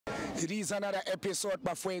It is another episode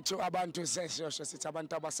bafowethu abantu sesho sithi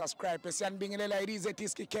abantu abasubscribe siyanibingelela. It is a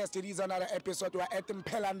Diskcast. It is another episode. We are at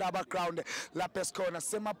Mphelandaba ground lapha esikhona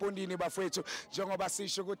semapondini bafowethu njengoba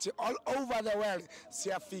sisho ukuthi all over the world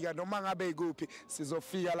siyafika noma ngabe ikuphi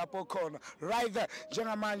sizofika lapho khona. Right there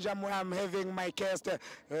njengamanje I'm having my guest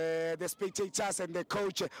the spectators and the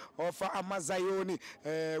coach of Amazayoni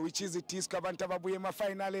which is a Disk abantu ababuye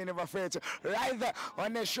emafinaleni bafowethu. Right there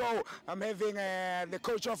on the show I'm having the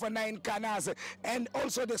coach of 9 Canas and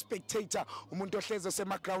also the spectator umuntu ohleze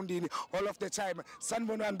semagroundini all of the time.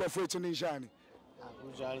 Sanibonani bafowethu ninjani?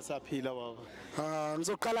 Kunjalo saphila baba.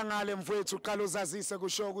 Ngizoqala ngale mfowethu uqala uzazise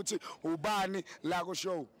kusho ukuthi ubani la ku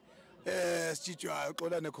show. Sitshwa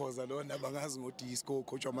uxolane khoza lona bangazi ngoDisco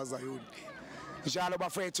coach wamazayoni. Njalo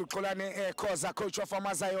bafowethu uxolane khoza coach of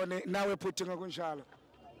Amazayoni nawe phuthi ngokunjalo.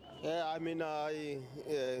 Mina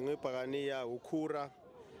ngibhakaniya ukhura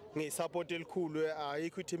ngisupport elikhulu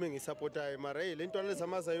ayikho team engisupportayo mara lentwana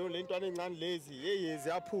lezamazayoni lentwana encane lezi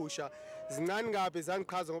ziyaphusha zincane kabi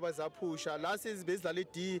zangiqhaza ngoba ziyaphusha la sizibezidlala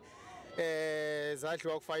iD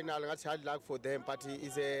zadliwa ku final ngathi hard luck for them but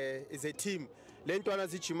is a team lentwana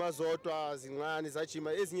zijima zodwa zincane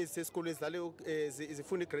zajima ezinye zisesikolweni ezidlale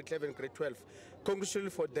izifunda grade 11 grade 12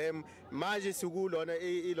 congratulations for them manje sikulona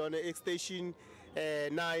ilona extension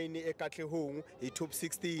 9 Katlehong top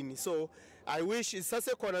 16 so I wish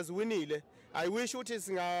isasekhona ziwinile I wish uthi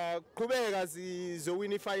singaqhubeka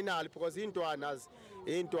zizowina ifinal because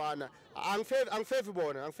intwana angifevi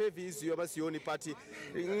bona angifevi iziyo abasiyoni but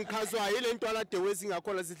ngikhazwa ile ntwana dewe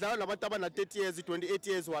singakhona sidlala nabantu abana 30 years 28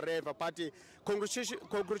 years whatever but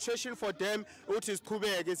congratulations for them uthi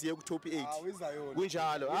siqhubeke siye ku top 8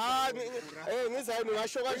 kunjalo ngizayoni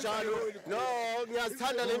ngasho kanjalo no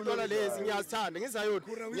ngiyazithanda le ntwana lezi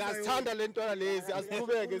ngiyazithanda le ntwana lezi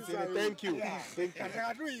asiqhubeke sini thank you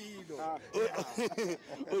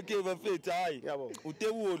okay bafethu hayi yabo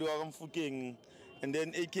uTebulo wakamfukeng and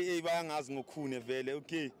then aka bayangazi ngokhune vele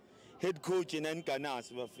okay head coach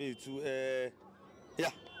eNanganas bafethu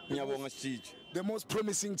yeah ngiyabonga Sithijo the most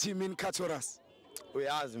promising team in Katoras.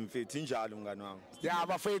 Uyazi mfethu injalo mngani wangu. Yeah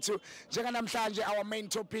bafethu njenganamhlanje our main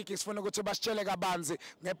topic isifuna ukuthi basitshele kabanzi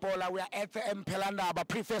ngebhola. We are at the Mphelandaba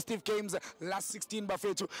pre-festive games last 16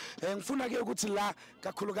 bafethu. Ngifuna ke ukuthi la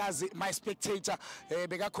kakhulukazi my spectator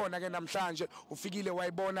bekakhona ke namhlanje ufikile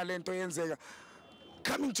wayibona lento yenzeka.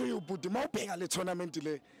 Coming to you Budi mawubheka le tournament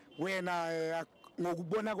le wena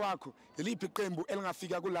ngokubona kwakho iliphi iqembu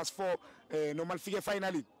elingafika ku last 4 noma lifike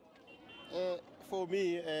finally? For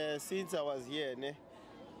me, since I was here,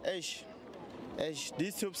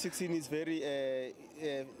 this top 16 is very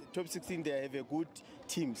top 16. They have a good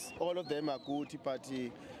teams. All of them are good, but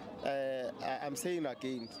I'm saying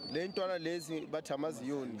again, lentwana lezi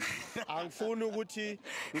bathamaziyoni. Angifuni ukuthi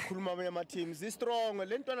ngikhuluma ama teams. This strong.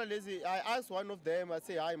 Lentwana lezi. I asked one of them. I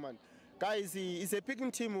say, "Hi man, guys, it's a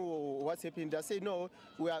picking team. What's happened?" I say, "No,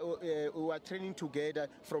 we are training together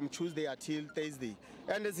from Tuesday until Thursday."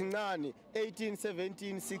 And it's 18,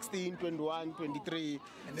 17, 16, 21, 23.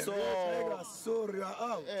 And the Real Tigers, sorry, are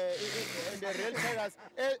out. And the Real Tigers,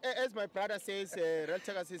 as my brother says, Real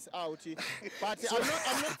Tigers is out. But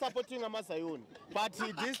I'm not supporting Amazayoni. But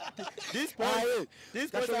this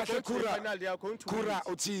boys are going to final. They are going to Kura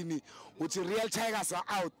utini, uti Real Tigers are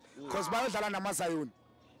out because bayodlala naMazayoni.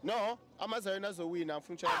 No, Amazayoni azowina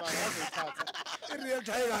mfundisha abazothatha. Real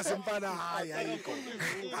Tigers mfana hayi ayikho.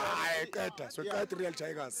 Hayi qeda, so qeda Real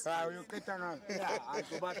Tigers. Hayi uyoqeda ngayo. Yeah,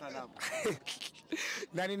 akubatha lapho.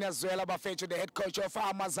 Nani nazwela bafethu the head coach of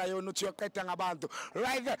Amazayoni uthi uyoqeda ngabantu.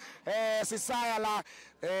 Right there, sisaya la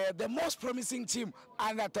the most promising team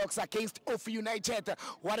underdogs against Of United.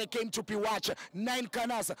 What I came to be watch 9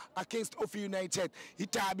 Canas against Of United.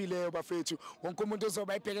 Itabi leyo bafethu. Wonke umuntu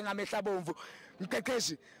uzoba ibheke ngamehla bomvu.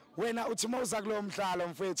 Mqeqeshi wena uthi mawuza kulo mdlalo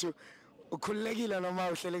mfethu ukhululekile noma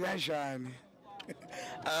uhlele kanjani?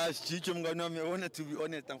 Sithijo mngani wami yabona to be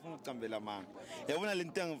honest angifuna ukucambela manga. Yabona le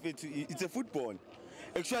nto ngifethu it's a football.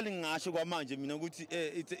 Actually ngisho kwamanje mina ukuthi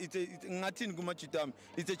ngathini kuma jitami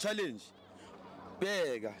it's a challenge.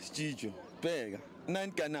 Bheka Sithijo, bheka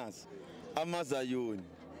 9 Canas Amazayoni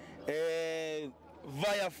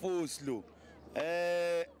via Foslo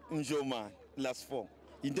Njomani last 4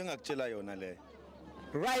 into engakutshela yona le.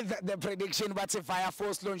 Right the prediction but via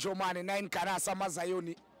Force Lonjomani 9 Canas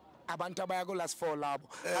Amazayoni abantu abaya ku last 4 labo.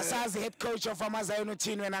 Asazi head coach of Amazayoni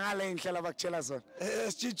uthini wena ngale indlela bakutshela zona.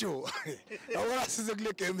 Sithijo. Awona size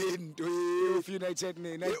kule game into Of United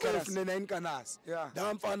 9 Canas. Yeah.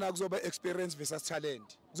 La mfana kuzoba experience versus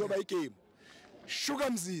talent. Kuzoba igame. Shuka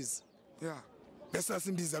Mzizi. Yeah. Bese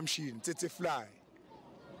simbiza machine, tsethe fly.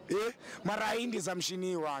 mara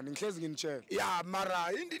indizamshini one ngihlezi nginitshela ya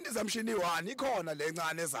mara indizamshini one ikhona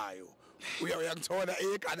lencane ezayo uyangithola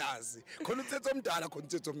ekanazi khona umthetho omdala khona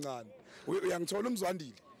umthetho omncane uyangithola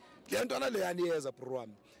umzwandile le ntwana leyani yeza bro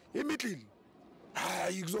wami imidlili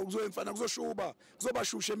hayi kuzoyimfana kuzoshuba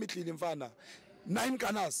kuzobashusha emidlili mfana 9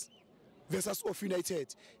 Gunners versus of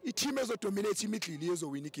United i-team ezodominate imidlili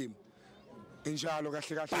yezowina igame injalo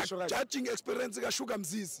kahle kahle sho judging experience kaShuga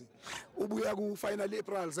Mzizi ubuya ku final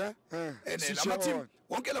Aprils lama team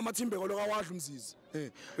wonke lama team bekolo kawadla Mzizi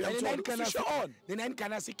uyamthola the 9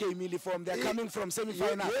 Gunners game ili form they are coming from semi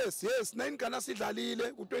final yes 9 Gunners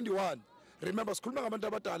idlalile ku 21 remember sikhuluma ngabantu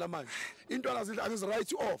abadala manje intwana zidla is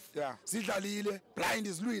right off sidlalile blind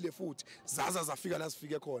izilwile futhi zaza zafika la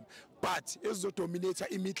sifike khona but ezizodominate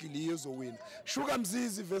imidlili yezowina Shuga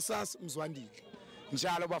Mzizi versus Mzwandile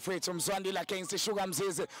njalo bafethu Mzwandile against Shuga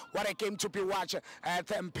Mzizi. What a game to be watch at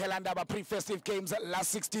the Mphelandaba pre-festive games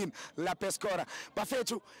last 16 la Pescora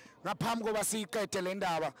bafethu ngaphambi koba siqede le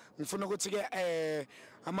ndaba ngifuna ukuthi ke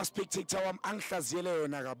ama spectator wami angihlaziyele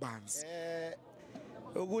yona kabanzi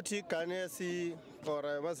ukuthi iGhanesi or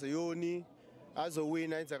Mazayoni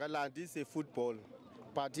azowina inzakalandi is a football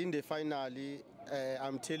but in the finally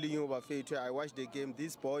I'm telling you bafethu I watched the game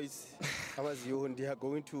these boys Amazayoni they are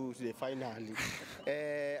going to the finale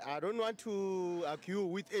I don't want to argue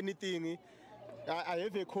with anything I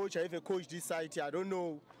have a coach this side I don't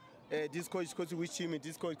know this coach which team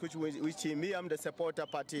this coach which team me I'm the supporter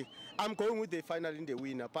party I'm going with the final in the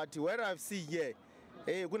winner but where I see here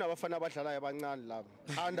kunabafana abadlalayo abancane laba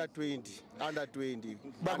under 20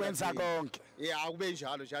 bakwenza konke yeah akube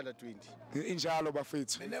njalo nje under 20 injalo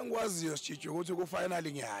bafethu mina ngikwaziyo sijiju ukuthi ku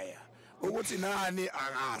final ngiyaya ukuthi nani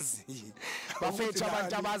akazi bafethu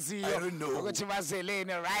abantu abaziyo ukuthi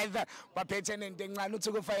bazelene right baphethe nento encane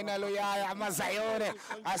uthi ku final uyaya amazayone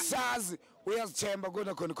asazi uyazithemba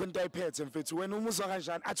khona khona ayiphethe mfethu wena umuzwa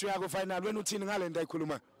kanjani athi uya ku final wena uthini ngale nto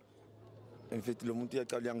ayikhuluma mfethu lo muntu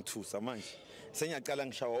uyaqala uyangithusa manje sengiyaqala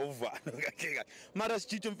ngishawa uvalo kahle kahle mara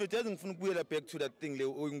sijitho mfethu yazi ngifuna ukubuyela back to that thing le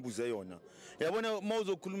oyingibuze yona yabona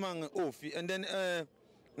mawuzokhuluma ngeofi and then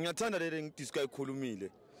ngiyathanda le ngidisco ayikhulumile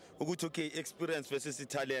ukuthi okay experience versus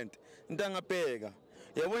talent into angabheka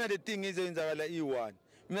yabona the thing izoyenzakala i1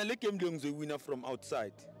 mina le game le ngizoyiwina from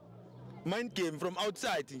outside mind game from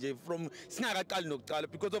outside nje from singakaqali nokuqala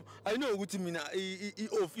because of I know ukuthi mina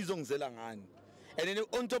i-off izongizela ngani and then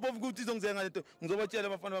on top of ukuthi izongizela ngale ngizobatshela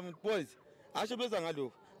abafana bami boys asho beza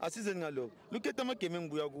ngalokho asize ngalokho look at ama game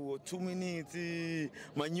engibuya kuwo 2 minutes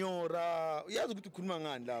manyora uyazi ukuthi ukhuluma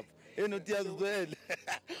ngani lapho enothi yazwele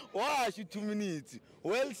washo 2 minutes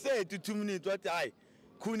well said 2 minutes wathi hayi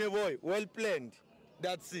khune boy well planned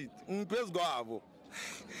that's it ngiphezulu kwabo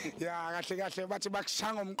ya kahle bathi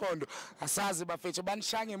bakushanga umqondo asazi bafethu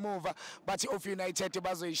banishanga emuva bathi of United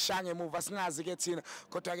bazoyishanga emuva singazi ke thina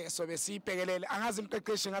kodwa ke sobe siyibhekelele angazi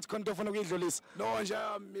imqeqeshi ngathi khona ufuna ukuyidlulisa no nje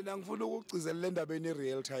mina ngifuna ukugcizelela le ndaba eni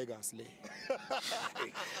Real Tigers le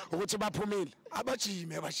ukuthi baphumile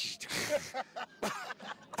abajime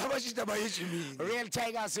abashita bayijimini Real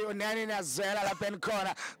Tigers yonani nazela lapha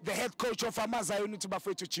enkhona the head coach of Amazayoni uthi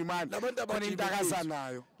bafethu Jimani labantu khona intakaza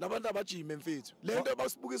nayo labantu abajime mfethu lento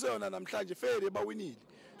basibukise yona namhlanje fair bawinile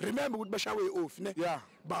remember ukuthi bashawe off ne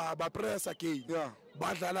ba press again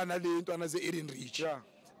badlala nalento ana ze Mphelandaba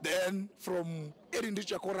then from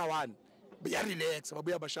Mphelandaba kora 1 beya relax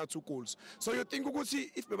babuya basha 2 goals so you think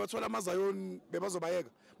ukuthi if bebathola Amazayoni bebazobayeka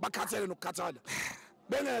bakhathele nokukhathala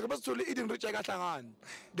bengeke basithole Mphelandaba kahlangani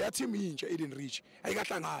their team intsha Mphelandaba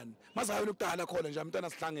ayikahlangani Mazayoni ukudala khona nje umntana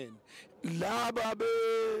sihlangene laba be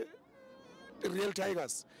Real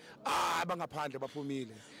Tigers bangaphandle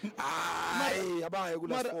baphumile hayi abaye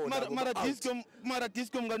kula sport mara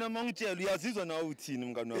disco mngani wami ngitshela uyazizwa nawe uthini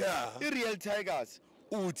mngani wami iReal Tigers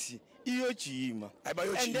uthi iyojima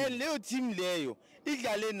and then leyo team leyo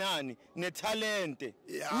idlale nani netalente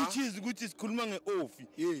which is ukuthi sikhuluma ngeofi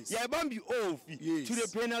yayibamba iofi to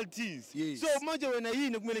the penalties so manje wena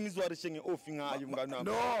yini kumele ngizwarishe ngeofi ngayo mngani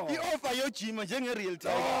wami iofi ayojima njenge Real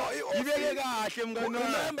Tigers ibeke kahle mngani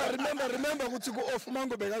wami remember ukuthi ku off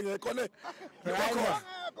mango bekangekho ne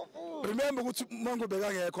remember ukuthi mango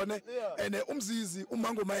bekangekho ne and umzizi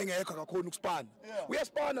umango mayengekho akakhona ukuspana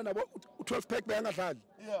uyaspana nabo 12 pack beyangadlali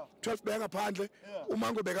 12 bengaphandle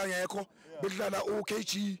umango bekangekho bedlala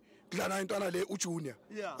uKG kudlala intwana le uJunior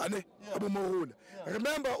ane abomohula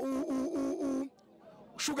remember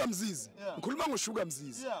Shuga Mzizi ngikhuluma ngoShuga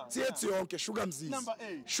Mzizi siyethi yonke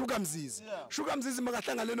Shuga Mzizi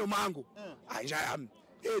makahlangane nomango hayi nje yami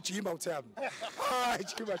jima uthami hayi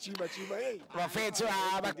jima hey bafethu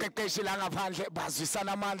abaqeqeshi la ngaphandle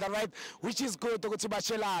bazwisana amandla right which is good ukuthi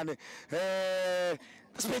bashelane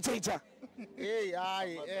spectator. Hey,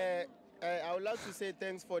 I would like to say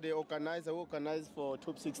thanks for the organizer who organized for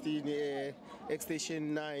Top 16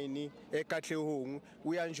 Extension 9 Katlehong.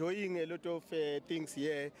 We are enjoying a lot of things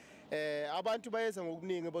here. Abantu bayeza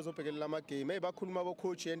ngokuningi bazobhekelela ama game bakhuluma abo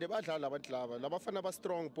coach and badlala abantu laba labafana ba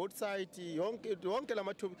strong both side yonke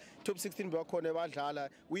lama top 16 bakhona badlala.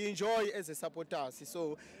 We enjoy as a supporters,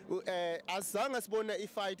 so azange sibona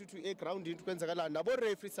ifight to a ground into kwenzakalana nabo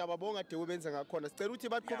referees ababonga de benza ngakhona sicela ukuthi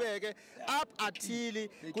baqhubeke up until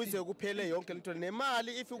kuze kuphele yonke into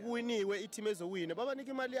nemali. If kuwiniwe i-team ezowina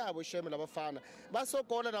babanika imali yabo shame labafana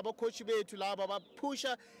basogola nabo coach bethu laba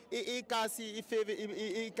bapusha ikasi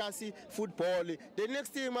ikasi football. The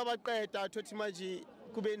next team abaqeda thothi manje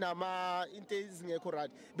kube nama into ezingekho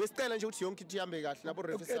right besicela nje ukuthi yonke into ihambe kahle nabo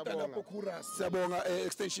referees sabonga siyabonga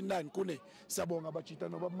extension 9 kune siyabonga abajita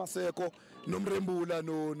noba Maseko nomrembula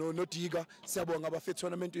no Diga siyabonga abafethu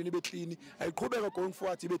tournamentini beclean ayiqhubeka going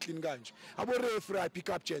forward ibe clean kanje abo referee pick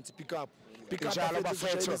up chance pick up njalo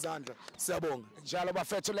bafethu izandla siyabonga njalo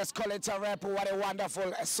bafethu. Let's call it a wrap. What a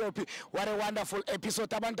wonderful soapy, what a wonderful episode.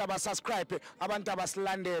 Abantu abasubscribe, abantu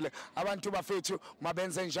abasilandele, abantu bafethu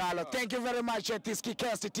mabenze njalo. Thank you very much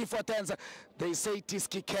Diskcast T410s. They say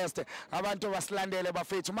Diskcast. Abantu basilandele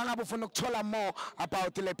bafethu. Mangabe ufuna ukuthola more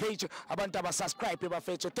about the page, abantu abasubscribe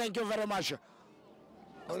bafethu. Thank you very much.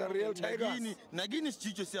 Real Tigers nagini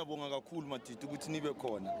sijijo siyabonga kakhulu mathithi ukuthi nibe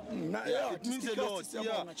khona. It means a lot.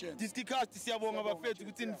 Diskcast siyabonga bafethu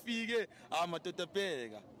ukuthi nifike amadoda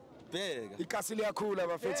bheka ikasi liyakhula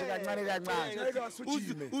bafethu kancane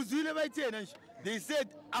kancane. Uzwile bayithena nje they said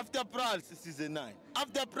after Prals season 9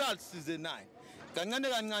 after Prals season 9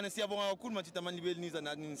 kancane siyabonga kakhulu mathithi amanibeliniza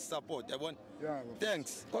nani support yabona.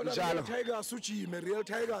 Thanks njalo Tigers ujime Real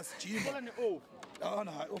Tigers jima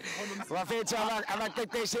bafethu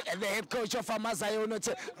abaqeqeshi the head coach of Amazayono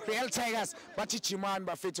uthi Real Tigers bathi jimani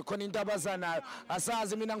bafethu khona into abazanayo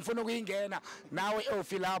asazi mina ngifuna ukuyingena nawe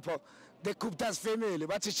ofi lapho the Gupta's family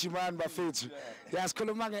bathi jimani bafethu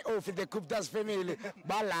yasikhuluma ngeofi the Gupta's family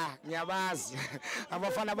bala ngiyabazi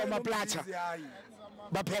abafana bamaplatsha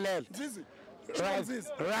baphelele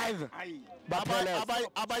right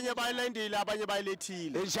abanye bayilandile abanye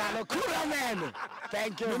bayilethile njalo khula man.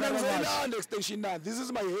 Thank you very much extension 9. This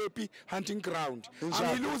is my happy hunting ground.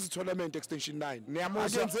 Angilose tournament extension 9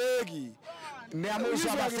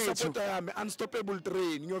 niyamuzwa bafethu yami unstoppable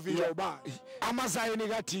train ngiyovinja uba Amazayoni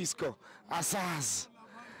ka disco asazi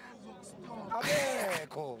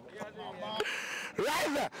abekho.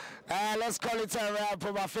 Right, let's call it a wrap.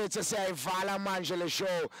 Bafethu siyayivala manje le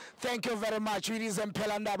show. Thank you very much. It is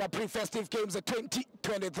Mphelandaba pre-festive games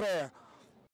 2023.